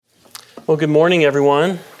Well, good morning,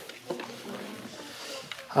 everyone.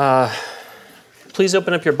 Please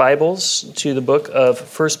open up your Bibles to the book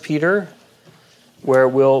of 1 Peter, where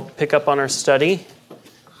we'll pick up on our study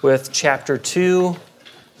with chapter 2,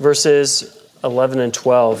 verses 11 and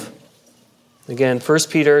 12. Again, 1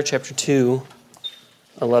 Peter chapter 2,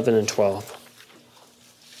 11 and 12.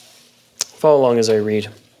 Follow along as I read.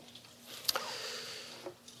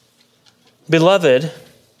 Beloved,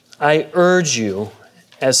 I urge you,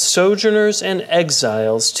 as sojourners and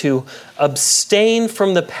exiles, to abstain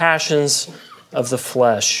from the passions of the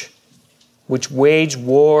flesh, which wage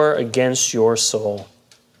war against your soul.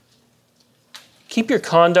 Keep your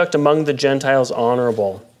conduct among the Gentiles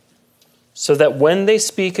honorable, so that when they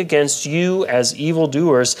speak against you as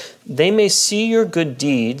evildoers, they may see your good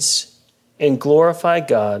deeds and glorify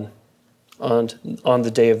God on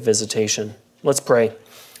the day of visitation. Let's pray.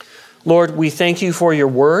 Lord, we thank you for your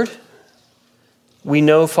word. We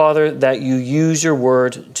know, Father, that you use your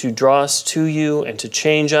word to draw us to you and to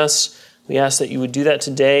change us. We ask that you would do that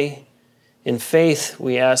today. In faith,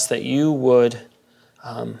 we ask that you would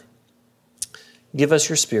give us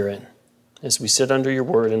your spirit as we sit under your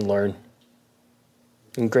word and learn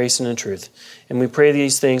in grace and in truth. And we pray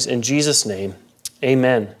these things in Jesus' name.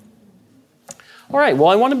 Amen. All right, well,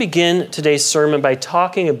 I want to begin today's sermon by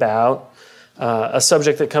talking about a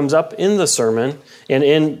subject that comes up in the sermon. And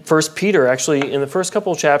in 1 Peter, actually, in the first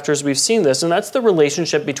couple of chapters, we've seen this, and that's the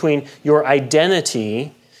relationship between your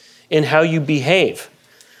identity and how you behave.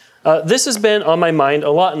 This has been on my mind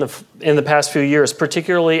a lot in the past few years,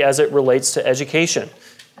 particularly as it relates to education.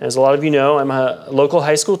 As a lot of you know, I'm a local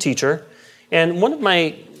high school teacher, and one of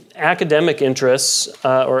my academic interests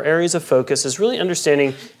or areas of focus is really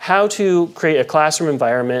understanding how to create a classroom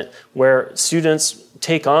environment where students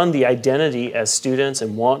take on the identity as students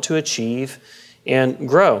and want to achieve and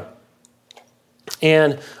grow.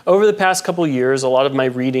 And over the past couple of years, a lot of my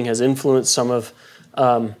reading has influenced some of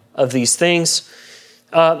these things.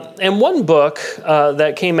 And one book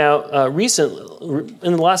that came out recently,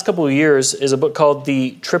 in the last couple of years, is a book called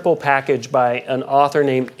The Triple Package by an author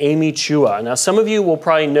named Amy Chua. Now, some of you will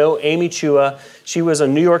probably know Amy Chua. She was a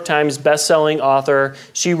New York Times best-selling author.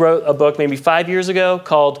 She wrote a book maybe 5 years ago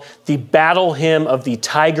called The Battle Hymn of the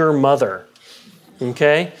Tiger Mother.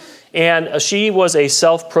 Okay? And she was a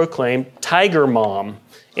self-proclaimed tiger mom.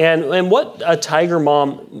 And what a tiger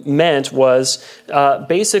mom meant was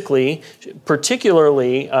basically,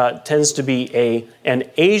 particularly tends to be an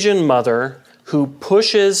Asian mother who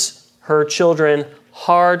pushes her children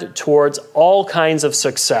hard towards all kinds of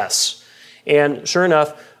success. And sure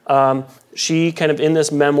enough, she kind of in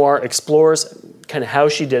this memoir explores kind of how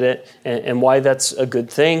she did it and why that's a good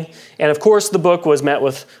thing. And of course, the book was met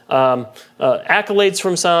with accolades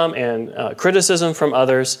from some and criticism from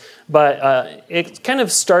others. But it kind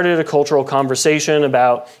of started a cultural conversation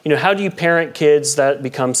about, how do you parent kids that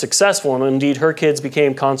become successful? And indeed, her kids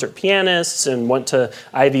became concert pianists and went to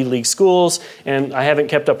Ivy League schools. And I haven't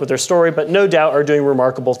kept up with their story, but no doubt are doing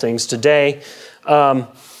remarkable things today.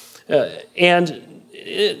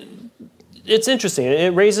 It's interesting.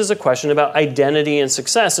 It raises a question about identity and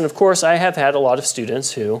success. And of course, I have had a lot of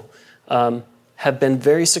students who have been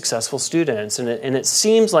very successful students. And it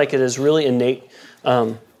seems like it is really innate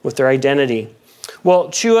with their identity. Well,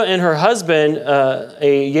 Chua and her husband,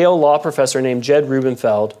 a Yale law professor named Jed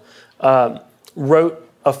Rubenfeld, wrote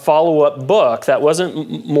a follow-up book that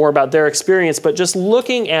wasn't more about their experience, but just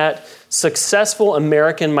looking at successful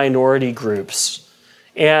American minority groups.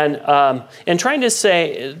 And trying to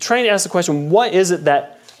ask the question, what is it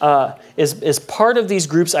that is part of these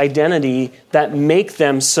groups' identity that make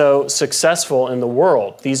them so successful in the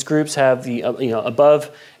world? These groups have the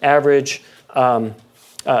above average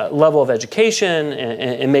level of education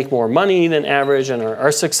and make more money than average and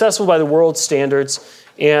are successful by the world's standards.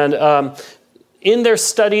 And in their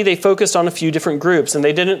study, they focused on a few different groups, and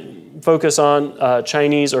they didn't focus on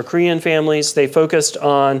Chinese or Korean families. They focused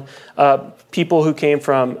on people who came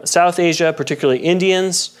from South Asia, particularly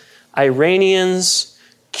Indians, Iranians,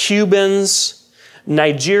 Cubans,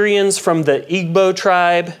 Nigerians from the Igbo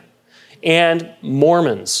tribe, and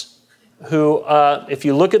Mormons, who, if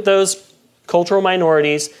you look at those cultural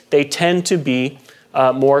minorities, they tend to be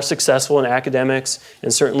more successful in academics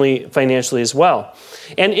and certainly financially as well.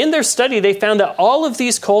 And in their study, they found that all of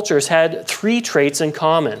these cultures had three traits in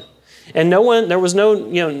common. And there was no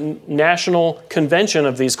national convention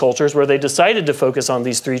of these cultures where they decided to focus on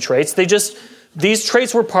these three traits. These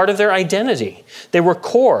traits were part of their identity. They were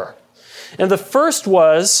core. And the first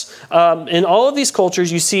was, in all of these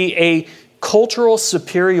cultures, you see cultural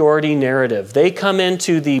superiority narrative. They come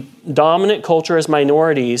into the dominant culture as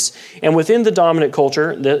minorities, and within the dominant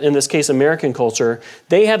culture, in this case American culture,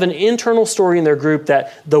 they have an internal story in their group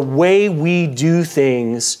that the way we do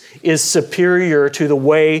things is superior to the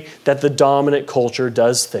way that the dominant culture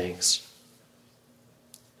does things.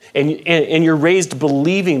 And you're raised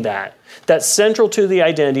believing that central to the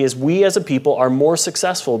identity is we as a people are more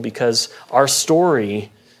successful because our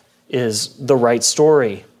story is the right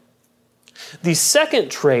story. The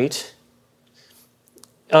second trait,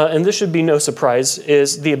 and this should be no surprise,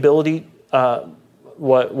 is the ability,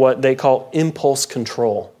 what they call impulse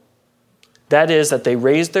control. That is that they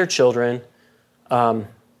raise their children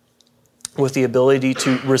with the ability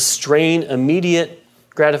to restrain immediate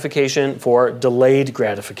gratification for delayed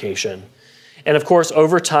gratification. And of course,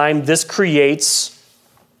 over time, this creates,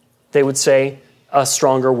 they would say, a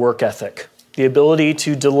stronger work ethic. The ability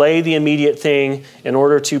to delay the immediate thing in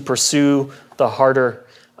order to pursue the harder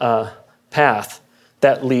path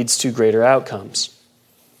that leads to greater outcomes.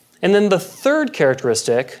 And then the third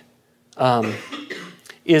characteristic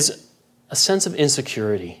is a sense of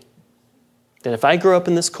insecurity. That if I grow up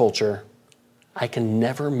in this culture, I can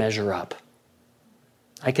never measure up.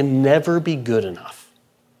 I can never be good enough.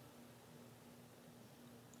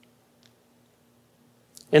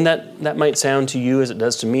 And that might sound to you, as it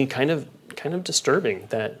does to me, kind of disturbing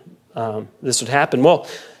that this would happen. Well,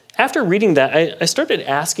 after reading that, I started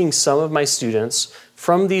asking some of my students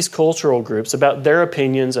from these cultural groups about their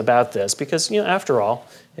opinions about this, because after all,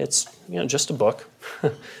 it's just a book.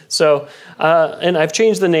 So, and I've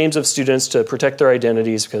changed the names of students to protect their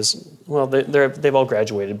identities because, well, they've all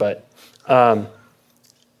graduated, but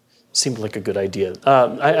seemed like a good idea.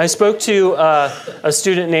 I spoke to a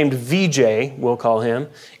student named VJ, we'll call him,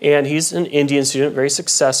 and he's an Indian student, very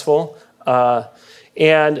successful.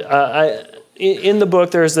 In the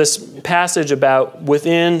book, there's this passage about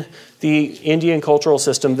within the Indian cultural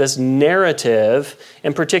system, this narrative,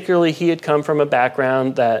 and particularly he had come from a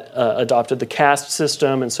background that adopted the caste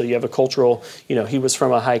system, and so you have a cultural, he was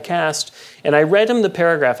from a high caste. And I read him the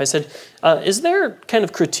paragraph. I said, is there kind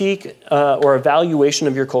of critique or evaluation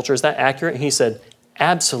of your culture? Is that accurate? And he said,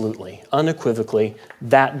 absolutely, unequivocally,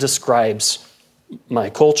 that describes my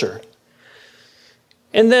culture.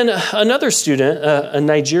 And then another student, a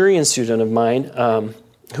Nigerian student of mine,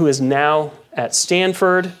 who is now at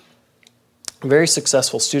Stanford, a very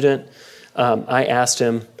successful student, I asked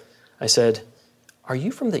him, I said, are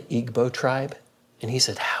you from the Igbo tribe? And he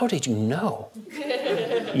said, how did you know?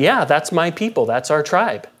 Yeah, that's my people. That's our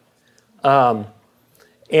tribe.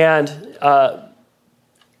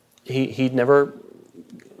 He'd never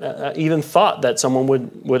even thought that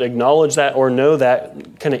someone would acknowledge that or know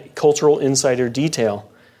that kind of cultural insider detail.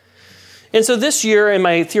 And so this year in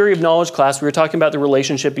my theory of knowledge class, we were talking about the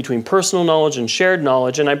relationship between personal knowledge and shared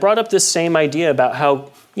knowledge. And I brought up this same idea about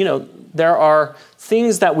how, there are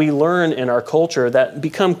things that we learn in our culture that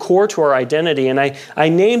become core to our identity. And I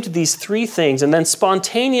named these three things. And then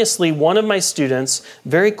spontaneously, one of my students,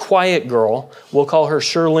 very quiet girl, we'll call her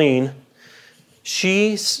Shirlene,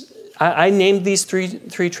 I named these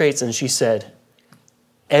three traits, and she said,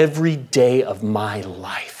 every day of my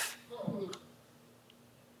life.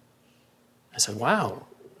 I said, wow,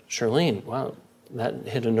 Shirlene, wow, that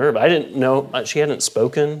hit a nerve. I didn't know, she hadn't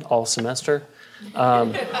spoken all semester.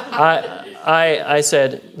 I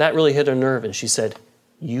said, that really hit a nerve. And she said,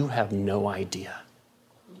 you have no idea.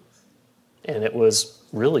 And it was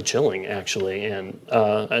really chilling, actually. And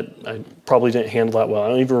I probably didn't handle that well. I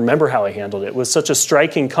don't even remember how I handled it. It was such a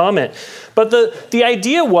striking comment. But the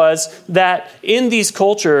idea was that in these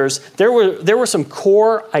cultures, there were some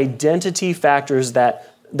core identity factors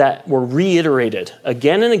that were reiterated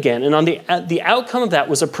again and again. And on the outcome of that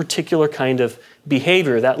was a particular kind of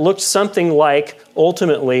behavior that looked something like,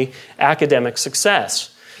 ultimately, academic success.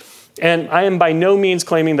 And I am by no means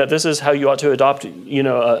claiming that this is how you ought to adopt,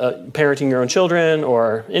 parenting your own children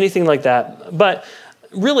or anything like that. But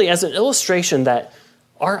really as an illustration that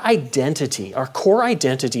our identity, our core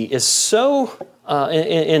identity is so,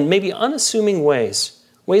 in maybe unassuming ways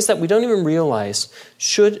that we don't even realize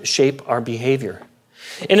should shape our behavior.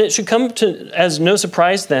 And it should come as no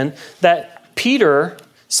surprise then that Peter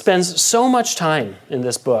spends so much time in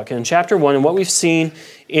this book, in chapter 1, and what we've seen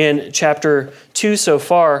in chapter 2 so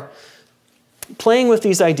far, playing with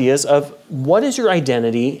these ideas of what is your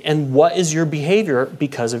identity and what is your behavior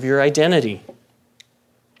because of your identity.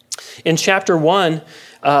 In chapter 1,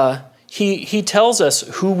 he tells us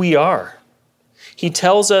who we are. He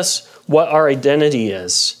tells us what our identity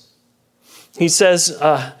is. He says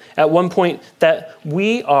at one point that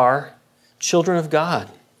we are children of God,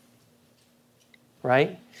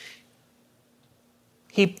 right?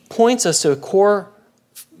 he points us to a core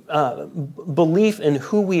belief in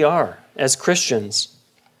who we are as Christians.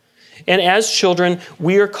 And as children,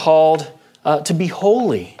 we are called to be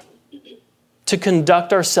holy, to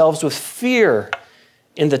conduct ourselves with fear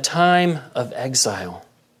in the time of exile.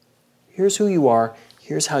 Here's who you are.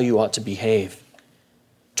 Here's how you ought to behave.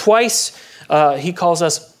 Twice, he calls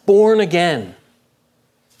us born again,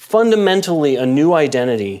 fundamentally a new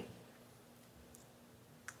identity.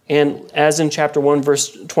 And as in chapter 1,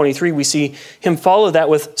 verse 23, we see him follow that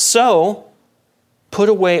with, so put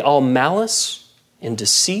away all malice and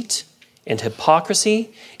deceit and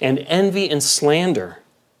hypocrisy and envy and slander.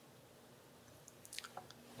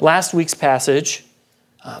 Last week's passage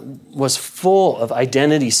was full of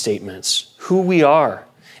identity statements, who we are,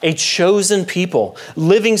 a chosen people,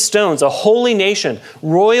 living stones, a holy nation,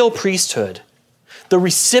 royal priesthood, the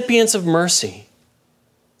recipients of mercy.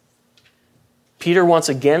 Peter wants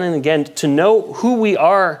again and again to know who we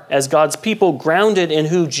are as God's people, grounded in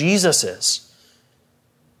who Jesus is.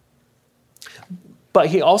 But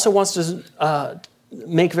he also wants to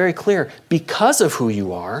make very clear, because of who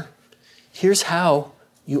you are, here's how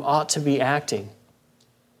you ought to be acting.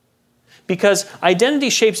 Because identity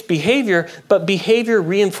shapes behavior, but behavior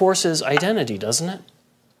reinforces identity, doesn't it?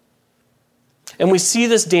 And we see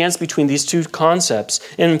this dance between these two concepts.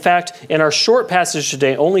 And in fact, in our short passage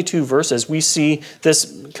today, only 2 verses, we see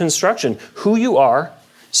this construction. Who you are,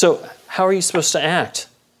 so how are you supposed to act?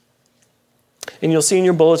 And you'll see in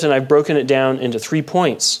your bulletin, I've broken it down into 3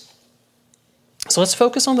 points. So let's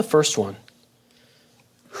focus on the first one.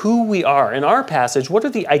 Who we are. In our passage, what are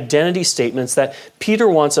the identity statements that Peter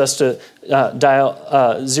wants us to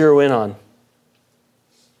zero in on?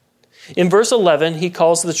 In verse 11, he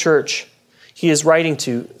calls the church he is writing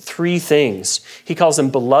to 3 things. He calls them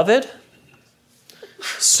beloved,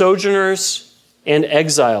 sojourners, and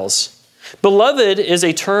exiles. Beloved is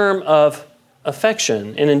a term of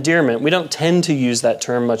affection and endearment. We don't tend to use that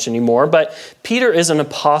term much anymore, but Peter is an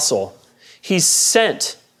apostle. He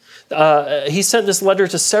sent this letter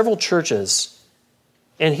to several churches,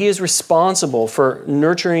 and he is responsible for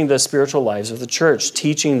nurturing the spiritual lives of the church,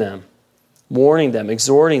 teaching them, warning them,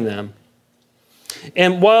 exhorting them.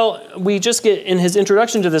 And while we just get in his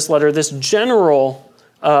introduction to this letter, this general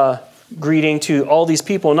greeting to all these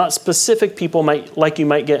people, not specific people like you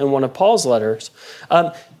might get in one of Paul's letters,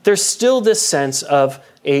 there's still this sense of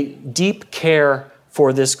a deep care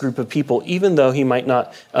for this group of people, even though he might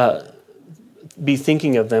not be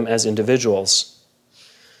thinking of them as individuals.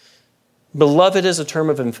 Beloved is a term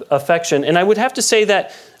of affection. And I would have to say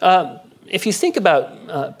that if you think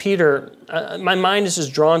about Peter, my mind is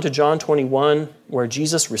just drawn to John 21, where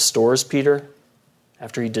Jesus restores Peter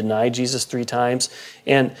after he denied Jesus 3 times.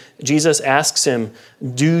 And Jesus asks him,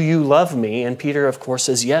 do you love me? And Peter, of course,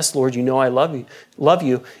 says, yes, Lord, you know I love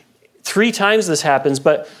you. 3 times this happens,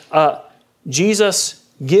 but Jesus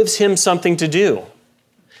gives him something to do.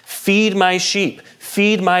 Feed my sheep,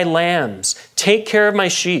 feed my lambs, take care of my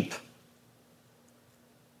sheep.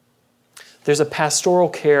 There's a pastoral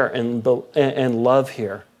care and love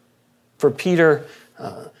here. For Peter,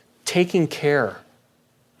 taking care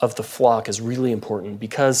of the flock is really important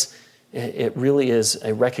because it really is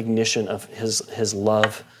a recognition of his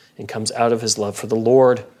love and comes out of his love for the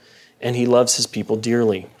Lord, and he loves his people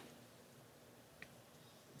dearly.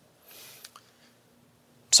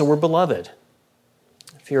 So we're beloved.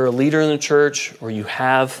 If you're a leader in the church or you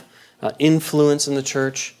have influence in the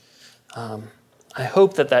church, I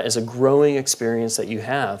hope that is a growing experience that you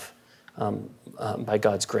have by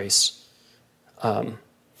God's grace. And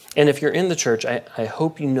if you're in the church, I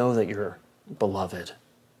hope you know that you're beloved.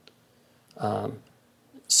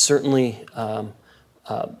 Certainly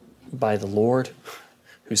by the Lord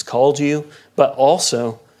who's called you, but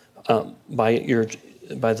also by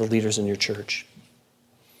the leaders in your church.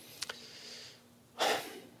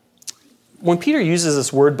 When Peter uses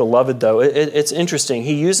this word beloved, though, it's interesting.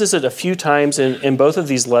 He uses it a few times in both of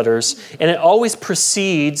these letters, and it always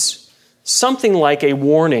precedes something like a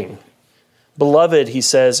warning. Beloved, he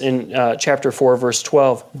says in chapter 4, verse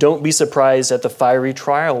 12, don't be surprised at the fiery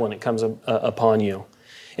trial when it comes upon you.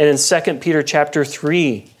 And in 2 Peter chapter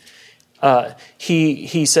 3,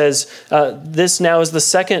 he says, this now is the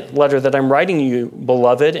second letter that I'm writing you,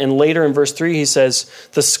 beloved. And later in verse 3, he says,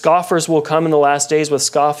 the scoffers will come in the last days with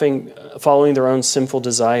scoffing, following their own sinful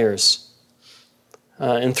desires.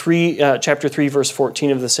 In chapter 3, verse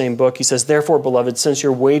 14 of the same book, he says, therefore, beloved, since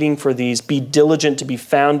you're waiting for these, be diligent to be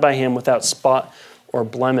found by him without spot or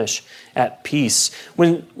blemish, at peace.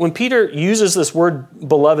 When Peter uses this word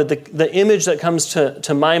beloved, the image that comes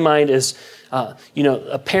to my mind is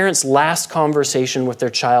a parent's last conversation with their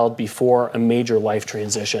child before a major life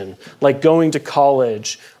transition, like going to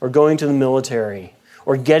college or going to the military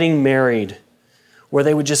or getting married, where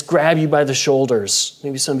they would just grab you by the shoulders.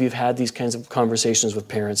 Maybe some of you have had these kinds of conversations with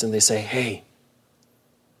parents and they say, hey,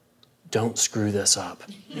 don't screw this up.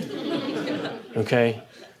 Okay?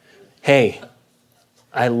 Hey,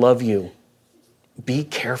 I love you. Be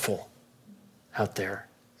careful out there.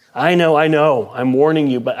 I know, I'm warning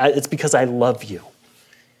you, but it's because I love you.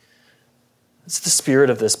 It's the spirit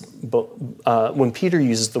of this. When Peter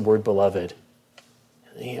uses the word beloved,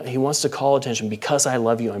 he wants to call attention. Because I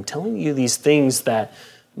love you, I'm telling you these things that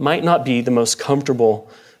might not be the most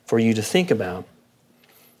comfortable for you to think about.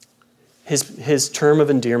 His term of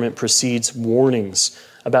endearment precedes warnings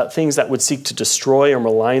about things that would seek to destroy or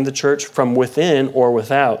malign the church from within or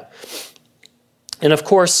without. And of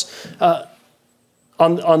course,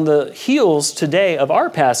 on the heels today of our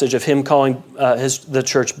passage of him calling the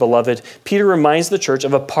church beloved, Peter reminds the church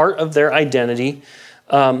of a part of their identity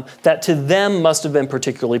that to them must have been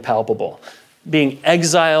particularly palpable, being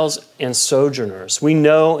exiles and sojourners. We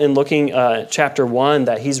know in looking at chapter 1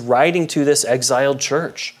 that he's writing to this exiled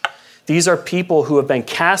church. These are people who have been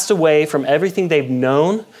cast away from everything they've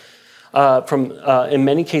known, from in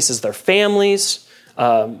many cases their families,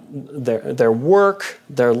 their work,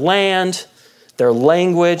 their land, their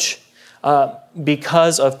language,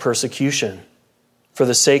 because of persecution for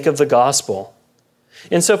the sake of the gospel.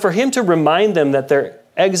 And so for him to remind them that they're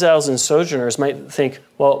exiles and sojourners might think,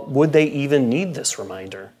 well, would they even need this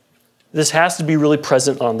reminder? This has to be really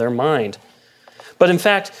present on their mind. But in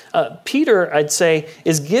fact, Peter, I'd say,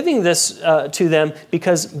 is giving this to them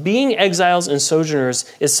because being exiles and sojourners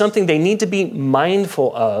is something they need to be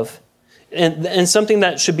mindful of and something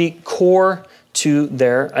that should be core to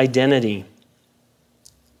their identity.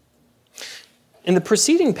 In the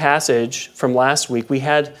preceding passage from last week, we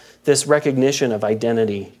had this recognition of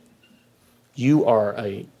identity. You are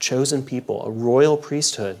a chosen people, a royal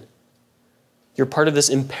priesthood. You're part of this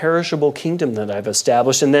imperishable kingdom that I've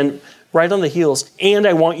established. And then right on the heels, and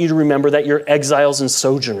I want you to remember that you're exiles and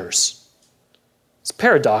sojourners. It's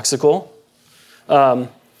paradoxical. To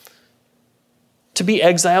be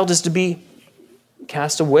exiled is to be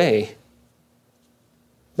cast away.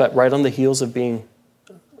 But right on the heels of being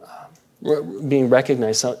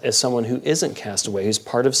recognized as someone who isn't cast away, who's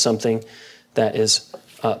part of something that is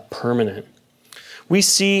permanent. We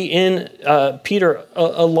see in Peter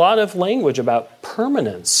a lot of language about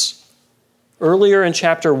permanence. Earlier in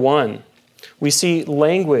chapter 1, we see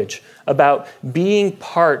language about being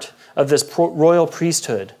part of this royal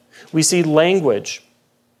priesthood. We see language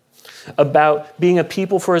about being a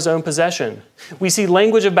people for his own possession. We see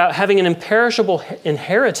language about having an imperishable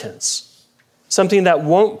inheritance, something that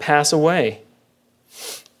won't pass away.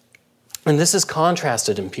 And this is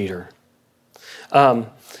contrasted in Peter.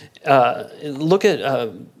 Look at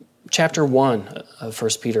chapter 1 of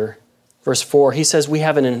 1 Peter, verse 4. He says, we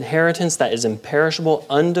have an inheritance that is imperishable,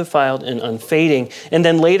 undefiled, and unfading. And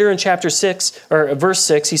then later in chapter 6, or verse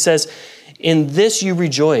 6, he says, in this you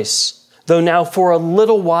rejoice, though now for a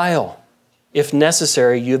little while, if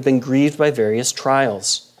necessary, you have been grieved by various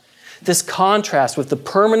trials. This contrast with the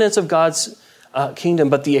permanence of God's kingdom,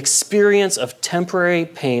 but the experience of temporary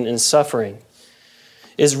pain and suffering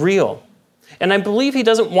is real. And I believe he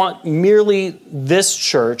doesn't want merely this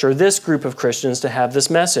church or this group of Christians to have this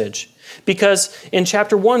message. Because in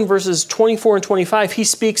chapter 1, verses 24 and 25, he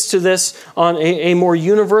speaks to this on a more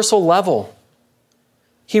universal level.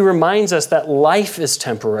 He reminds us that life is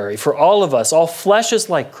temporary for all of us. All flesh is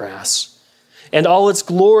like grass, and all its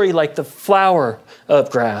glory like the flower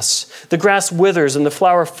of grass. The grass withers and the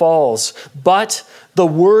flower falls, but the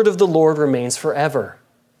word of the Lord remains forever.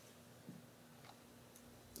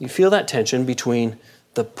 You feel that tension between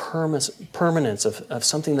the permanence of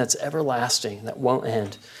something that's everlasting, that won't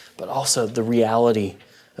end, but also the reality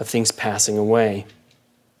of things passing away.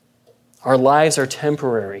 Our lives are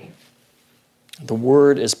temporary. The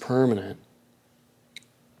word is permanent.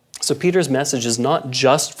 So Peter's message is not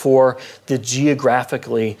just for the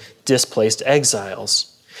geographically displaced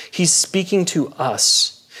exiles. He's speaking to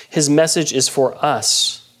us. His message is for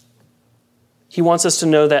us. He wants us to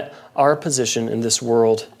know that our position in this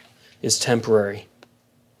world is temporary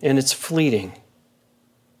and it's fleeting.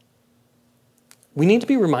 We need to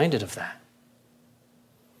be reminded of that.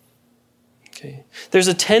 Okay. There's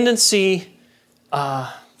a tendency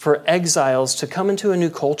for exiles to come into a new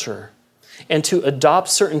culture and to adopt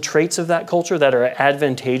certain traits of that culture that are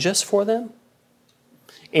advantageous for them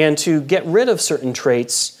and to get rid of certain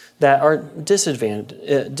traits that are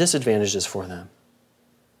disadvantages for them.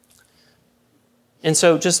 And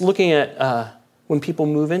so just looking at when people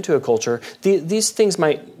move into a culture, these things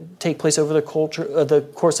might take place over the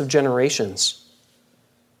course of generations.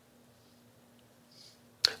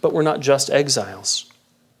 But we're not just exiles.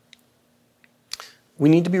 We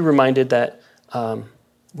need to be reminded that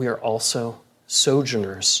we are also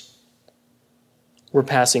sojourners. We're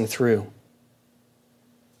passing through.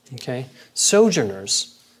 Okay?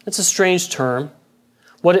 Sojourners. That's a strange term.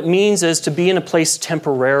 What it means is to be in a place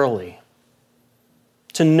temporarily.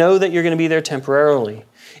 To know that you're going to be there temporarily.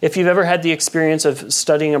 If you've ever had the experience of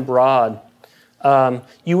studying abroad,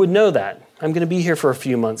 you would know that. I'm going to be here for a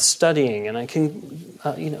few months studying, and I can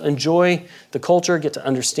enjoy the culture, get to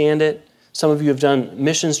understand it. Some of you have done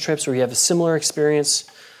missions trips where you have a similar experience.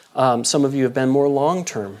 Some of you have been more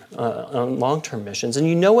long-term missions, and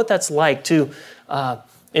you know what that's like to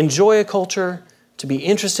enjoy a culture, to be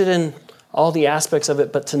interested in all the aspects of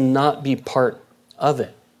it, but to not be part of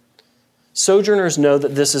it. Sojourners know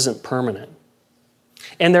that this isn't permanent,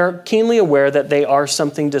 and they're keenly aware that they are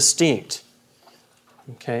something distinct.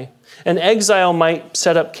 Okay? An exile might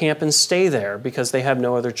set up camp and stay there because they have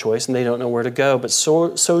no other choice and they don't know where to go, but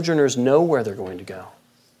sojourners know where they're going to go.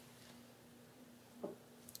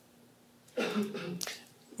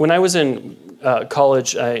 When I was in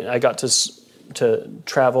college, I got to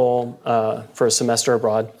travel for a semester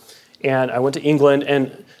abroad, and I went to England,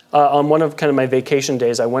 and on one of kind of my vacation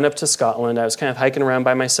days, I went up to Scotland. I was kind of hiking around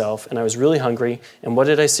by myself, and I was really hungry, and what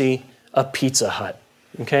did I see? A Pizza Hut,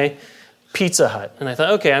 okay? Pizza Hut. And I thought,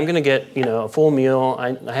 okay, I'm going to get, a full meal.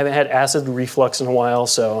 I haven't had acid reflux in a while,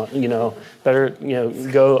 so, better,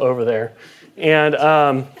 go over there. And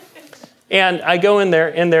I go in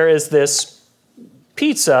there, and there is this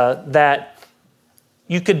pizza that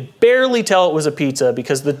you could barely tell it was a pizza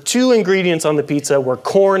because the two ingredients on the pizza were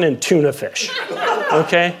corn and tuna fish,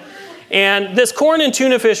 okay? And this corn and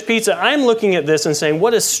tuna fish pizza, I'm looking at this and saying,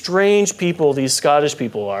 what a strange people these Scottish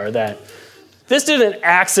people are that this didn't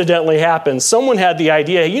accidentally happen. Someone had the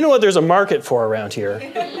idea, you know what there's a market for around here?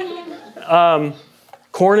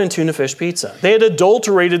 Corn and tuna fish pizza. They had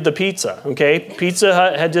adulterated the pizza, okay? Pizza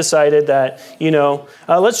Hut had decided that,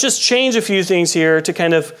 let's just change a few things here to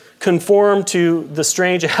kind of conform to the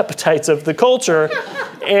strange appetites of the culture.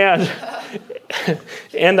 And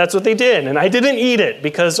that's what they did. And I didn't eat it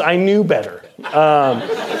because I knew better.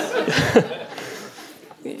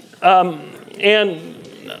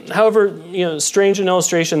 However, strange an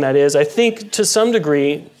illustration that is, I think to some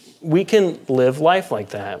degree we can live life like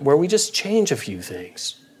that, where we just change a few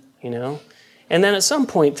things, And then at some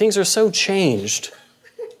point things are so changed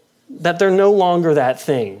that they're no longer that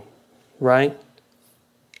thing, right?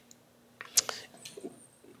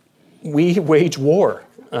 We wage war,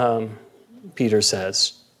 Peter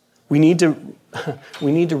says. We need to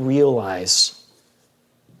realize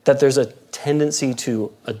that there's a tendency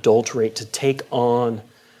to adulterate, to take on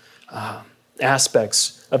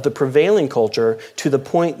aspects of the prevailing culture to the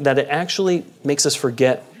point that it actually makes us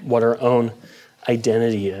forget what our own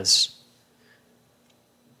identity is.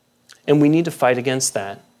 And we need to fight against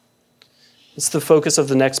that. It's the focus of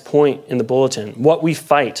the next point in the bulletin, what we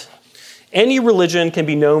fight. Any religion can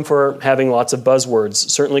be known for having lots of buzzwords.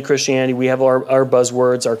 Certainly Christianity, we have our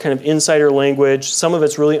buzzwords, our kind of insider language. Some of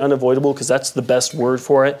it's really unavoidable because that's the best word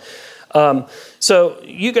for it. So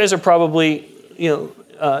you guys are probably,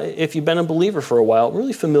 if you've been a believer for a while,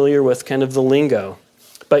 really familiar with kind of the lingo.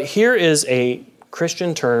 But here is a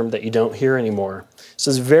Christian term that you don't hear anymore. This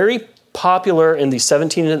is very popular in the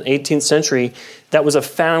 17th and 18th century. That was a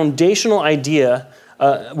foundational idea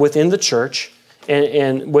within the church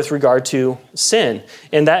and with regard to sin.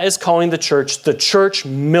 And that is calling the church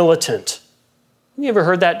militant. You ever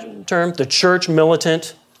heard that term, the church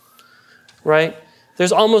militant? Right?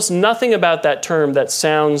 There's almost nothing about that term that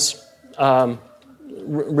sounds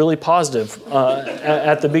really positive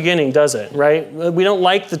at the beginning, does it? Right? We don't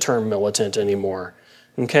like the term militant anymore.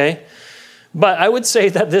 Okay? But I would say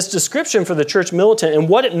that this description for the church militant and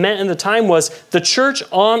what it meant in the time was the church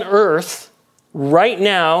on earth right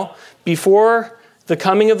now, before the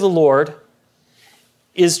coming of the Lord,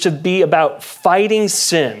 is to be about fighting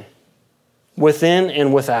sin within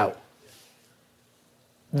and without.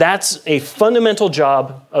 That's a fundamental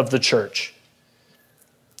job of the church.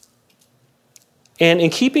 And in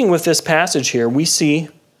keeping with this passage here, we see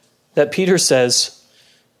that Peter says,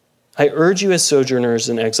 I urge you as sojourners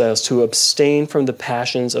and exiles to abstain from the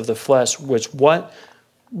passions of the flesh, which what?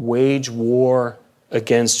 Wage war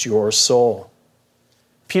against your soul.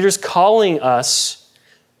 Peter's calling us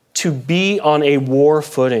to be on a war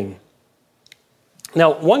footing.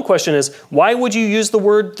 Now, one question is, why would you use the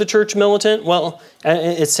word the church militant? Well,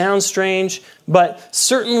 it sounds strange, but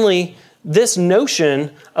certainly this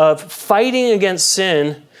notion of fighting against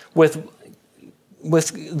sin with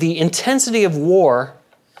the intensity of war,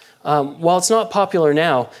 while it's not popular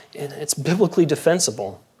now, it's biblically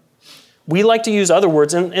defensible. We like to use other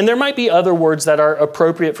words, and there might be other words that are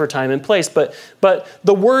appropriate for time and place, but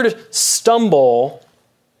the word stumble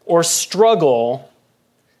or struggle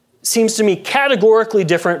seems to me categorically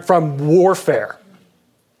different from warfare,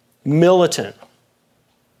 militant.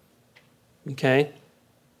 Okay?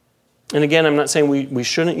 And again, I'm not saying we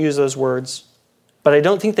shouldn't use those words, but I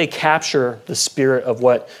don't think they capture the spirit of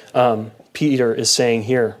what Peter is saying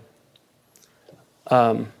here.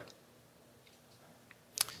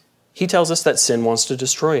 He tells us that sin wants to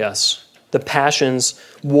destroy us. The passions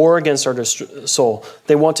war against our soul.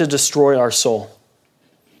 They want to destroy our soul.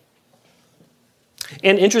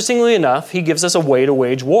 And interestingly enough, he gives us a way to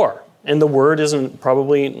wage war. And the word isn't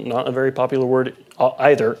probably not a very popular word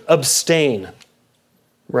either. Abstain,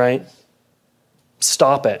 right?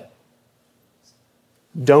 Stop it.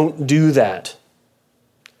 Don't do that.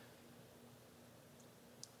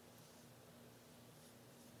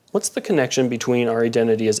 What's the connection between our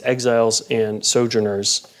identity as exiles and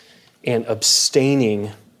sojourners and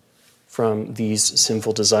abstaining from these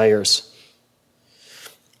sinful desires?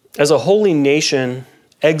 As a holy nation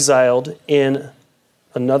exiled in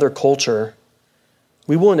another culture,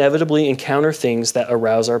 we will inevitably encounter things that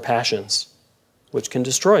arouse our passions, which can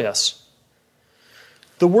destroy us.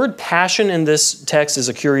 The word passion in this text is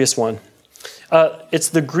a curious one. It's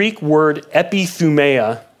the Greek word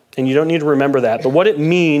epithumia, and you don't need to remember that, but what it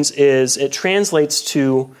means is it translates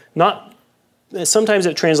to sometimes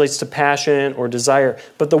it translates to passion or desire,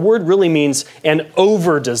 but the word really means an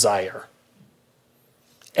over-desire.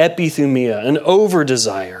 Epithumia, an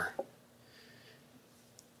over-desire.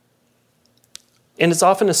 And it's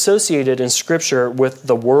often associated in Scripture with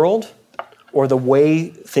the world or the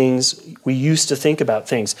way we used to think about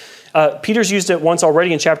things. Peter's used it once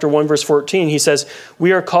already in chapter 1, verse 14. He says,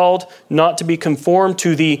 we are called not to be conformed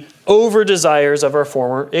to the over-desires of our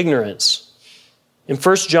former ignorance. In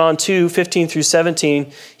 1 John 2, 15 through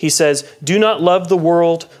 17, he says, do not love the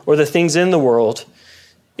world or the things in the world.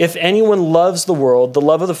 If anyone loves the world, the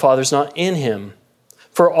love of the Father is not in him.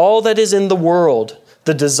 For all that is in the world,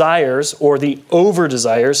 the desires or the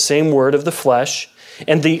over-desires, same word, of the flesh,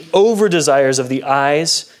 and the over-desires of the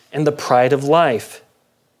eyes and the pride of life.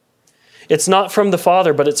 It's not from the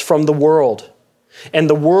Father, but it's from the world. And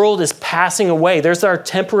the world is passing away. There's our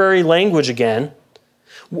temporary language again,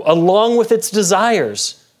 along with its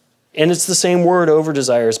desires. And it's the same word,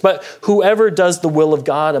 over-desires. But whoever does the will of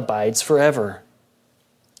God abides forever.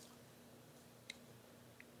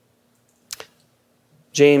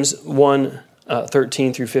 James 1,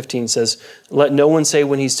 13 through 15 says, let no one say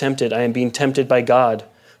when he's tempted, I am being tempted by God.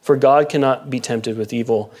 For God cannot be tempted with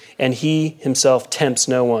evil, and he himself tempts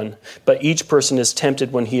no one. But each person is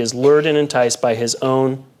tempted when he is lured and enticed by his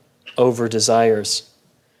own over-desires.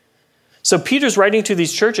 So Peter's writing to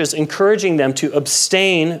these churches, encouraging them to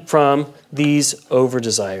abstain from these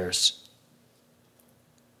over-desires.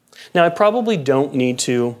 Now, I probably don't need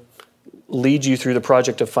to lead you through the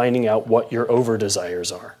project of finding out what your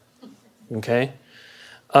over-desires are. Okay?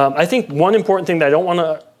 I think one important thing that I don't want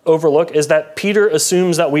to overlook is that Peter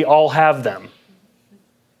assumes that we all have them.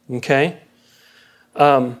 Okay?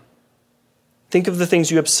 Think of the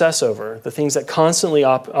things you obsess over, the things that constantly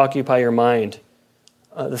occupy your mind,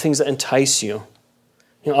 the things that entice you.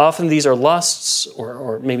 Often these are lusts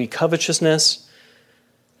or maybe covetousness,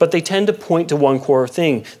 but they tend to point to one core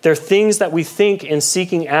thing. They're things that we think in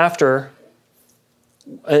seeking after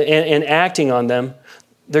and acting on them,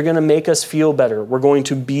 they're going to make us feel better. We're going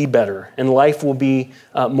to be better, and life will be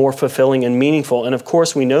more fulfilling and meaningful. And of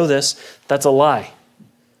course, we know this. That's a lie.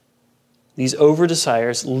 These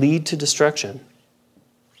over-desires lead to destruction,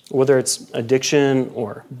 whether it's addiction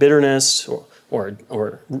or bitterness or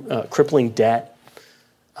crippling debt,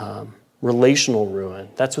 relational ruin.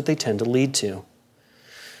 That's what they tend to lead to.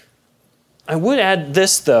 I would add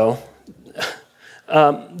this, though.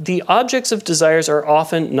 The objects of desires are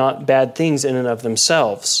often not bad things in and of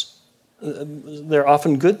themselves. They're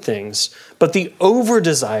often good things. But the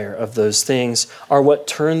over-desire of those things are what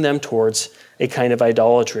turn them towards a kind of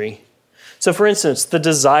idolatry. So, for instance, the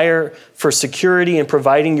desire for security and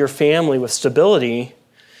providing your family with stability,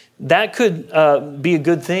 that could be a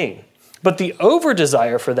good thing. But the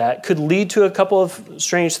over-desire for that could lead to a couple of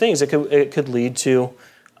strange things. It could lead to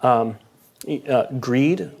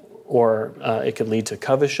greed, or it could lead to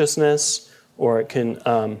covetousness, or it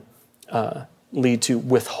can lead to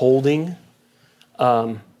withholding.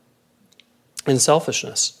 and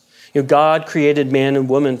selfishness. God created man and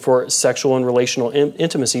woman for sexual and relational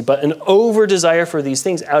intimacy, but an over-desire for these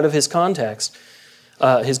things out of his context,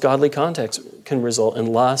 his godly context, can result in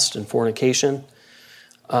lust and fornication.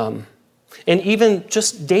 And even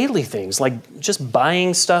just daily things, like just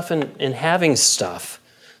buying stuff and having stuff.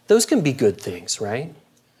 Those can be good things, right?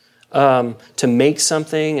 To make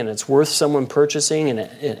something and it's worth someone purchasing and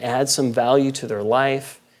it adds some value to their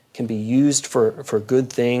life, can be used for good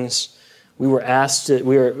things. We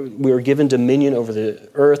were given dominion over the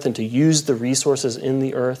earth and to use the resources in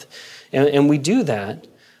the earth. And we do that.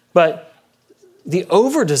 But the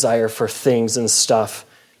over-desire for things and stuff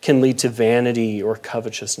can lead to vanity or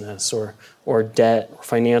covetousness or debt or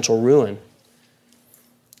financial ruin.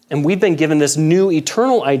 And we've been given this new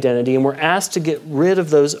eternal identity, and we're asked to get rid of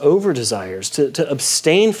those over-desires, to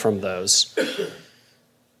abstain from those.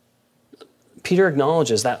 Peter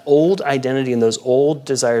acknowledges that old identity and those old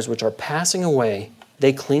desires which are passing away,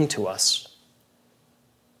 they cling to us.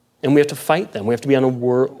 And we have to fight them. We have to be on a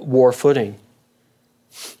war footing.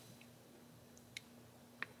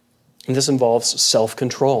 And this involves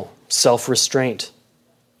self-control, self-restraint.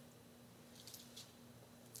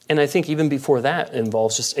 And I think even before that, it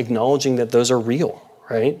involves just acknowledging that those are real,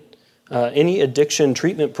 right? Any addiction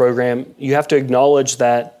treatment program, you have to acknowledge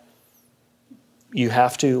that you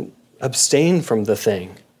have to abstain from the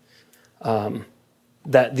thing,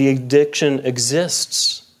 that the addiction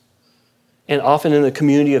exists. And often in the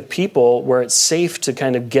community of people where it's safe to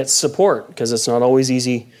kind of get support, because it's not always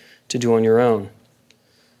easy to do on your own.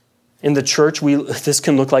 In the church, this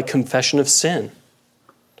can look like confession of sin.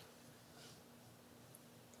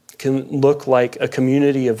 It can look like a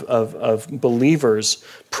community of believers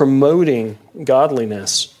promoting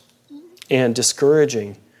godliness and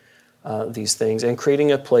discouraging these things and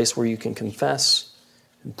creating a place where you can confess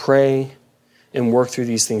and pray and work through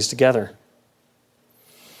these things together.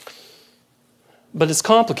 But it's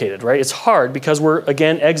complicated, right? It's hard because we're,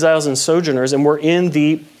 again, exiles and sojourners, and we're in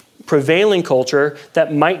the prevailing culture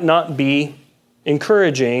that might not be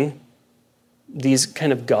encouraging these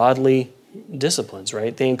kind of godly disciplines,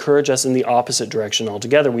 right? They encourage us in the opposite direction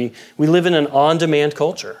altogether. We live in an on-demand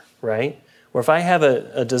culture, right? Where if I have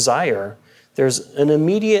a desire, there's an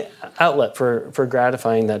immediate outlet for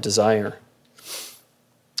gratifying that desire.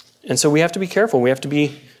 And so we have to be careful. We have to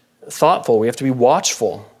be thoughtful. We have to be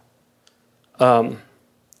watchful. In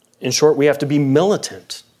short, we have to be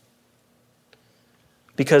militant.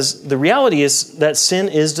 Because the reality is that sin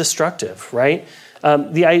is destructive, right?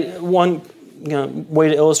 One way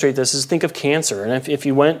to illustrate this is think of cancer. And if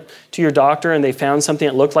you went to your doctor and they found something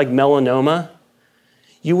that looked like melanoma,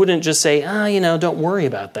 you wouldn't just say, don't worry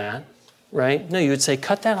about that, right? No, you would say,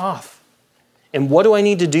 cut that off. And what do I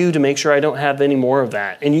need to do to make sure I don't have any more of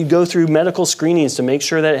that? And you'd go through medical screenings to make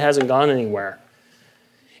sure that it hasn't gone anywhere.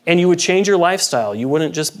 And you would change your lifestyle. You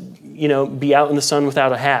wouldn't just, be out in the sun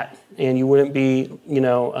without a hat. And you wouldn't be,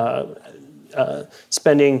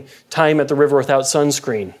 spending time at the river without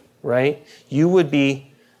sunscreen, right? You would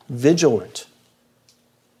be vigilant.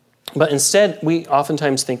 But instead, we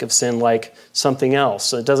oftentimes think of sin like something else.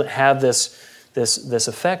 So it doesn't have this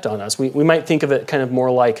effect on us. We might think of it kind of more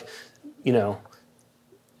like, an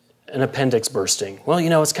appendix bursting. Well,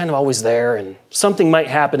 it's kind of always there, and something might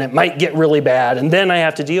happen. It might get really bad, and then I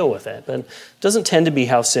have to deal with it. But it doesn't tend to be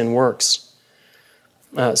how sin works.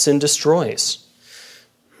 Sin destroys.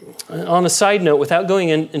 On a side note, without going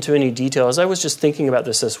into any detail, as I was just thinking about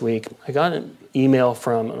this week, I got an email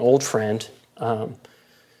from an old friend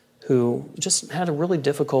who just had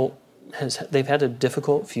they've had a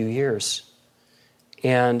difficult few years.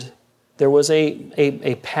 And there was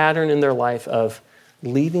a pattern in their life of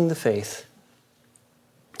leaving the faith,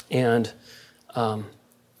 and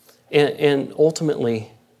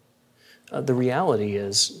ultimately, the reality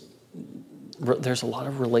is there's a lot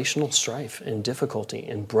of relational strife and difficulty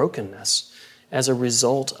and brokenness as a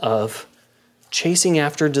result of chasing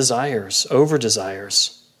after desires, over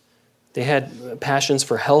desires. They had passions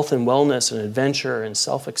for health and wellness and adventure and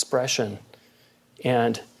self-expression,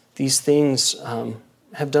 and these things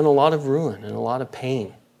have done a lot of ruin and a lot of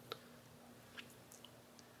pain.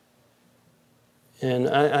 And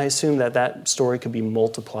I assume that story could be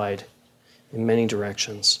multiplied in many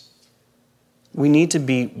directions. We need to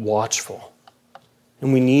be watchful,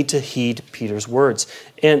 and we need to heed Peter's words.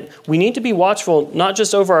 And we need to be watchful not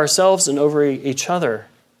just over ourselves and over each other,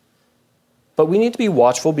 but we need to be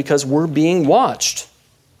watchful because we're being watched.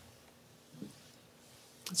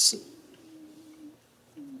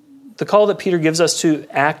 The call that Peter gives us to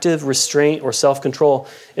active restraint or self-control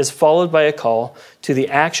is followed by a call to the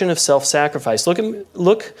action of self-sacrifice.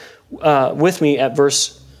 Look with me at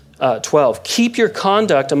verse 12. Keep your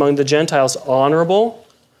conduct among the Gentiles honorable,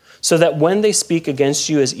 so that when they speak against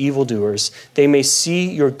you as evildoers, they may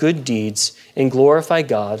see your good deeds and glorify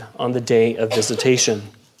God on the day of visitation.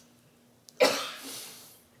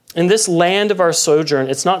 In this land of our sojourn,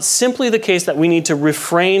 it's not simply the case that we need to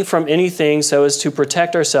refrain from anything so as to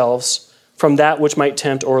protect ourselves from that which might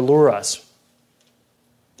tempt or lure us.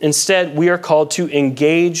 Instead, we are called to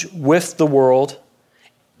engage with the world,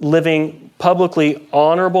 living publicly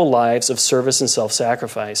honorable lives of service and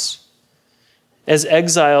self-sacrifice. As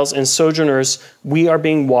exiles and sojourners, we are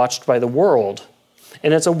being watched by the world.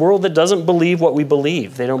 And it's a world that doesn't believe what we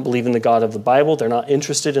believe. They don't believe in the God of the Bible. They're not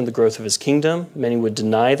interested in the growth of his kingdom. Many would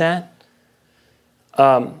deny that.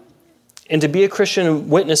 And to be a Christian and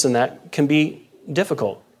witness in that can be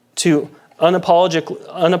difficult. To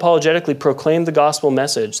unapologetically proclaim the gospel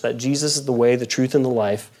message that Jesus is the way, the truth, and the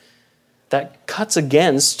life, that cuts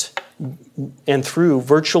against and through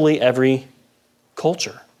virtually every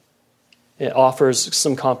culture. It offers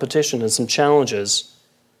some competition and some challenges.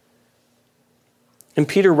 And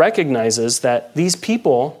Peter recognizes that these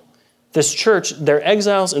people, this church, they're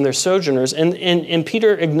exiles and they're sojourners. And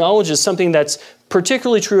Peter acknowledges something that's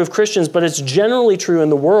particularly true of Christians, but it's generally true in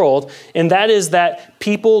the world. And that is that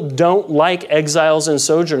people don't like exiles and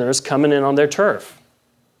sojourners coming in on their turf.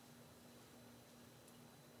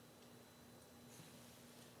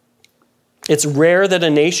 It's rare that a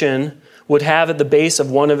nation would have at the base of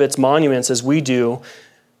one of its monuments, as we do,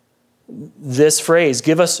 this phrase,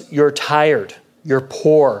 give us your tired, your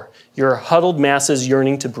poor, your huddled masses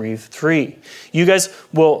yearning to breathe free. You guys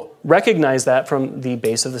will recognize that from the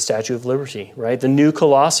base of the Statue of Liberty, right? The New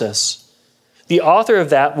Colossus. The author of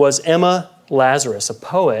that was Emma Lazarus, a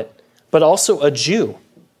poet, but also a Jew.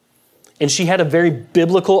 And she had a very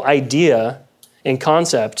biblical idea and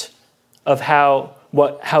concept of how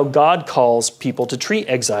God calls people to treat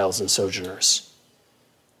exiles and sojourners.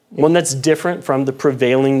 One that's different from the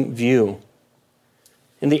prevailing view.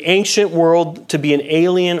 In the ancient world, to be an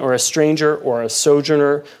alien or a stranger or a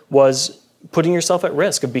sojourner was putting yourself at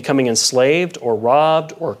risk of becoming enslaved or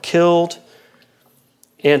robbed or killed.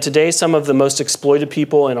 And today, some of the most exploited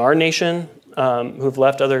people in our nation who've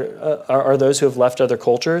left are those who have left other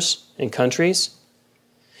cultures and countries.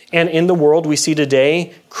 And in the world we see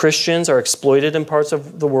today, Christians are exploited in parts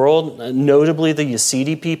of the world, notably the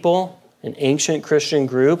Yazidi people, an ancient Christian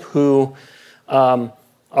group who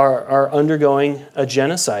are undergoing a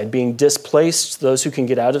genocide, being displaced, those who can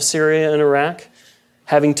get out of Syria and Iraq,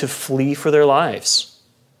 having to flee for their lives.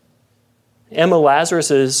 Emma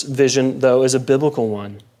Lazarus's vision, though, is a biblical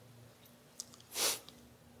one.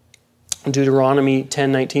 Deuteronomy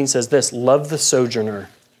 10:19 says this, love the sojourner,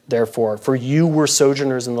 therefore, for you were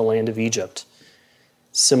sojourners in the land of Egypt.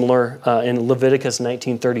 Similar in Leviticus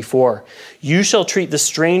 19:34. You shall treat the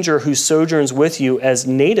stranger who sojourns with you as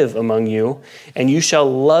native among you, and you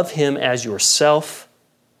shall love him as yourself,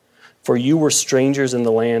 for you were strangers in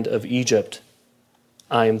the land of Egypt.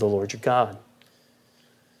 I am the Lord your God.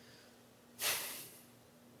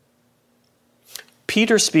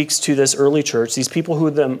 Peter speaks to this early church, these people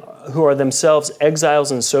who are themselves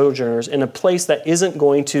exiles and sojourners in a place that isn't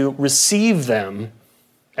going to receive them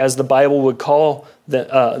as the Bible would call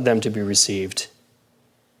them to be received.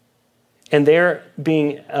 And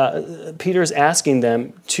Peter's asking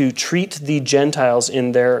them to treat the Gentiles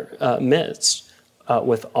in their midst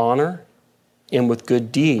with honor and with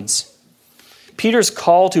good deeds. Peter's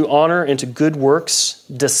call to honor and to good works,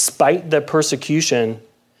 despite the persecution,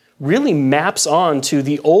 really maps on to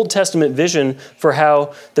the Old Testament vision for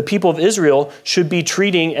how the people of Israel should be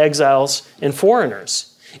treating exiles and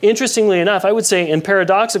foreigners. Interestingly enough, I would say, and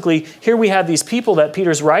paradoxically, here we have these people that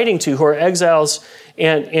Peter's writing to who are exiles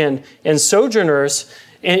and sojourners,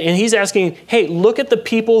 and he's asking, hey, look at the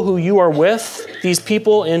people who you are with, these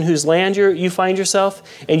people in whose land you find yourself,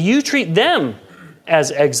 and you treat them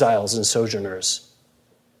as exiles and sojourners.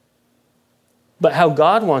 But how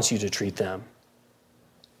God wants you to treat them.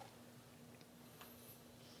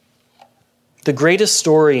 The greatest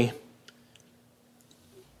story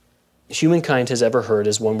humankind has ever heard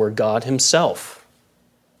is one where God himself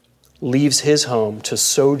leaves his home to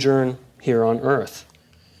sojourn here on earth,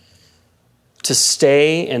 to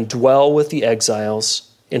stay and dwell with the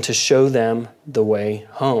exiles and to show them the way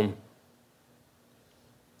home.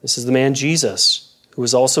 This is the man Jesus, who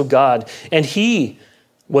was also God, and he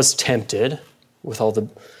was tempted with all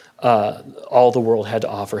the world had to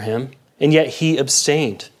offer him, and yet he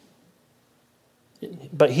abstained.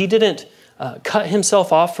 But he didn't cut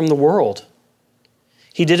himself off from the world.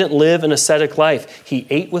 He didn't live an ascetic life. He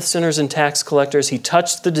ate with sinners and tax collectors. He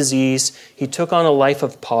touched the disease. He took on a life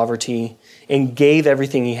of poverty and gave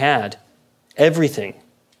everything he had. Everything.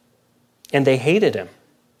 And they hated him.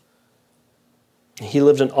 He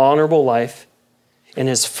lived an honorable life, and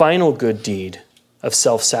his final good deed of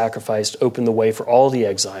self-sacrifice opened the way for all the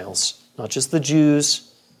exiles, not just the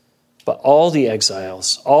Jews, but all the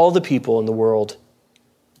exiles, all the people in the world.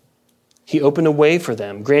 He opened a way for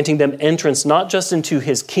them, granting them entrance not just into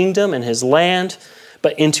his kingdom and his land,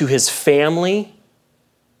 but into his family,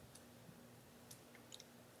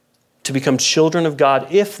 to become children of God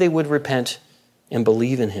if they would repent and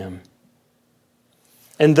believe in him.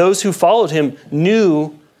 And those who followed him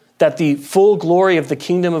knew that the full glory of the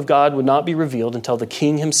kingdom of God would not be revealed until the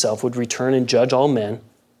king himself would return and judge all men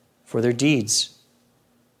for their deeds.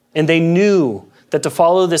 And they knew that to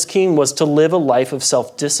follow this king was to live a life of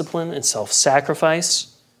self-discipline and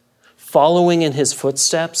self-sacrifice, following in his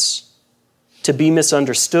footsteps, to be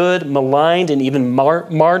misunderstood, maligned, and even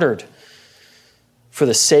martyred for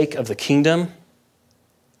the sake of the kingdom.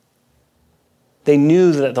 They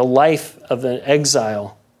knew that the life of an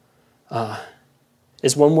exile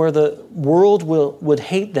is one where the world would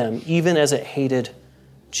hate them, even as it hated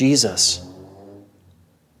Jesus.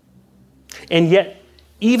 And yet,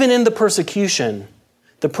 even in the persecution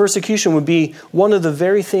would be one of the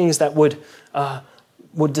very things that would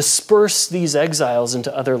disperse these exiles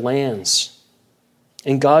into other lands.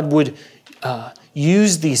 And God would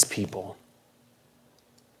use these people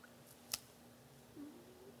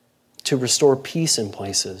to restore peace in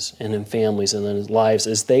places and in families and in lives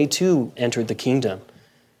as they too entered the kingdom.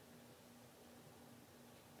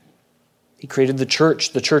 He created the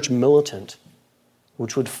church militant,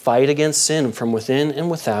 which would fight against sin from within and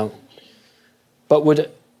without, but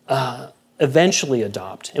would eventually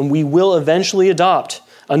adopt, and we will eventually adopt,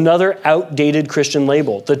 another outdated Christian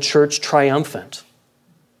label, the church triumphant.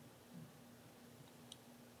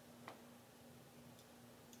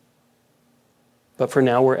 But for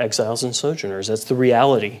now, we're exiles and sojourners. That's the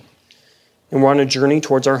reality. And we're on a journey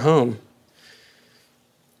towards our home.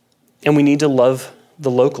 And we need to love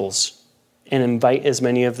the locals and invite as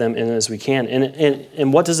many of them in as we can.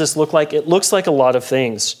 And what does this look like? It looks like a lot of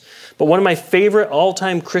things. But one of my favorite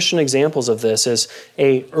all-time Christian examples of this is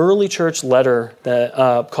an early church letter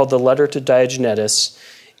called the Letter to Diogenetus.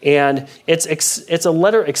 And it's a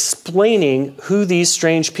letter explaining who these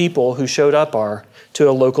strange people who showed up are to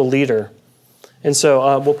a local leader. And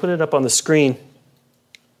so we'll put it up on the screen.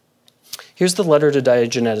 Here's the letter to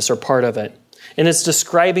Diogenetus, or part of it. And it's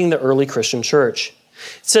describing the early Christian church.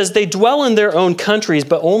 It says, they dwell in their own countries,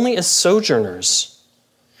 but only as sojourners.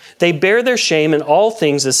 They bear their shame in all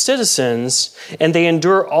things as citizens, and they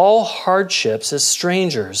endure all hardships as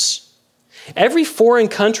strangers. Every foreign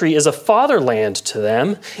country is a fatherland to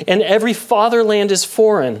them, and every fatherland is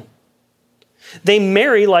foreign. They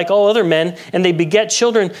marry like all other men, and they beget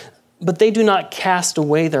children, but they do not cast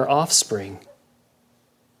away their offspring.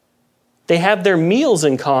 They have their meals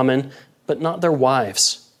in common, but not their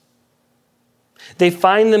wives. They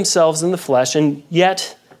find themselves in the flesh, and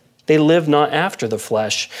yet they live not after the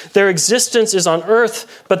flesh. Their existence is on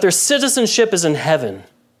earth, but their citizenship is in heaven.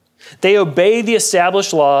 They obey the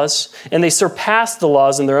established laws, and they surpass the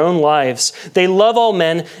laws in their own lives. They love all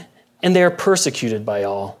men, and they are persecuted by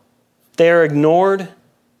all. They are ignored,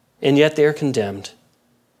 and yet they are condemned.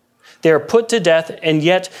 They are put to death, and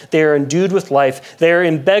yet they are endued with life. They are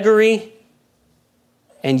in beggary,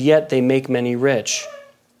 and yet they make many rich.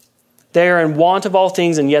 They are in want of all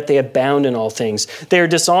things, and yet they abound in all things. They are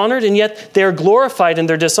dishonored, and yet they are glorified in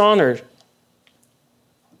their dishonor.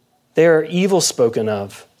 They are evil spoken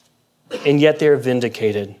of, and yet they are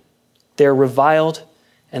vindicated. They are reviled,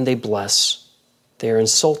 and they bless. They are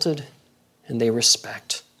insulted, and they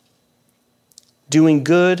respect. Doing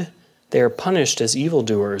good, they are punished as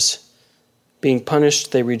evildoers. Being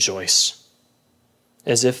punished, they rejoice,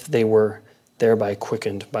 as if they were thereby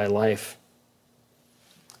quickened by life.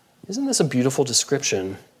 Isn't this a beautiful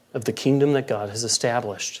description of the kingdom that God has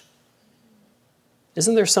established?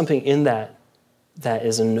 Isn't there something in that that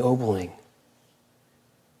is ennobling?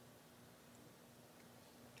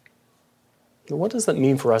 What does that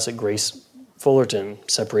mean for us at Grace Fullerton,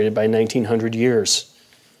 separated by 1900 years?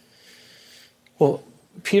 Well,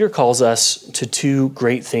 Peter calls us to two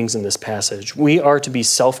great things in this passage. We are to be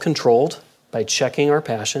self-controlled by checking our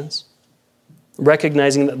passions,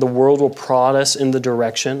 recognizing that the world will prod us in the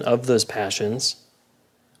direction of those passions,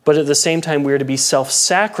 but at the same time, we are to be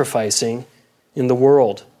self-sacrificing in the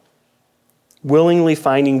world, willingly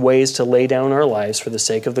finding ways to lay down our lives for the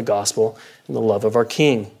sake of the gospel and the love of our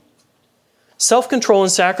King. Self-control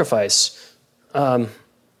and sacrifice.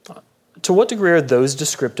 to what degree are those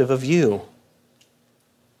descriptive of you?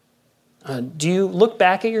 Do you look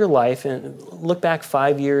back at your life and look back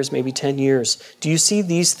 5 years, maybe 10 years? Do you see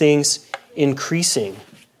these things increasing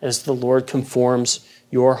as the Lord conforms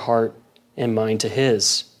your heart and mind to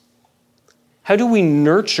His? How do we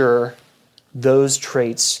nurture those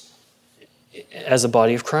traits as a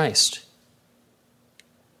body of Christ?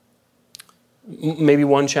 Maybe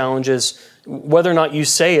one challenge is whether or not you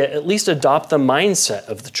say it, at least adopt the mindset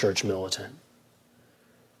of the church militant.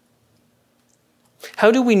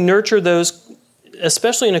 How do we nurture those,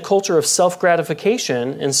 especially in a culture of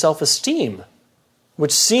self-gratification and self-esteem,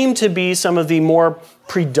 which seem to be some of the more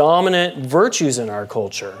predominant virtues in our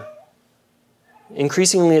culture?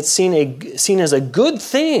 Increasingly, it's seen as a good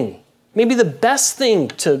thing, maybe the best thing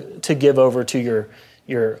to give over to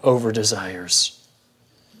your over-desires.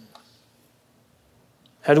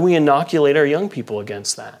 How do we inoculate our young people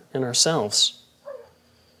against that and ourselves?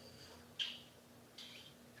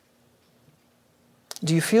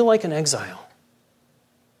 Do you feel like an exile?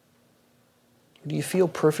 Do you feel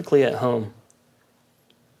perfectly at home?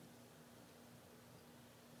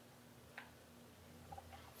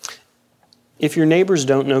 If your neighbors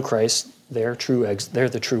don't know Christ, they're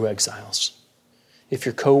the true exiles. If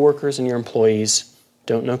your coworkers and your employees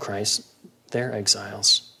don't know Christ, they're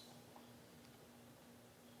exiles.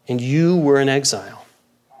 And you were an exile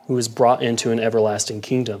who was brought into an everlasting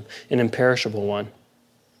kingdom, an imperishable one.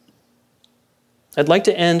 I'd like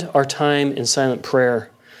to end our time in silent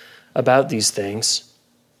prayer about these things.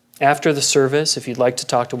 After the service, if you'd like to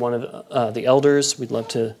talk to one of the elders, we'd love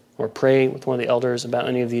to, or pray with one of the elders about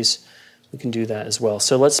any of these, we can do that as well.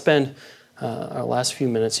 So let's spend our last few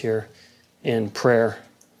minutes here in prayer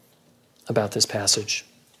about this passage.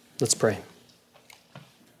 Let's pray.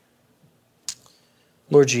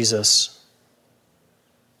 Lord Jesus,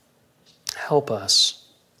 help us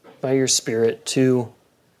by your Spirit to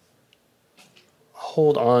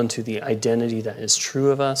hold on to the identity that is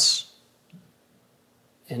true of us.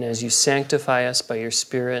 And as you sanctify us by your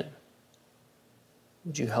Spirit,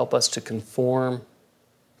 would you help us to conform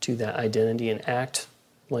to that identity and act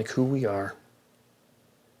like who we are?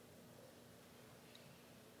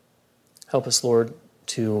 Help us, Lord,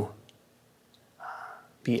 to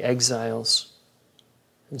be exiles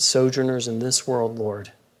and sojourners in this world,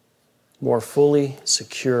 Lord, more fully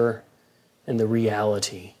secure in the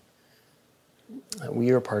reality that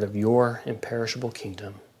we are part of your imperishable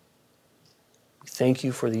kingdom. We thank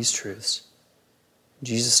you for these truths. In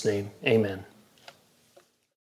Jesus' name, amen.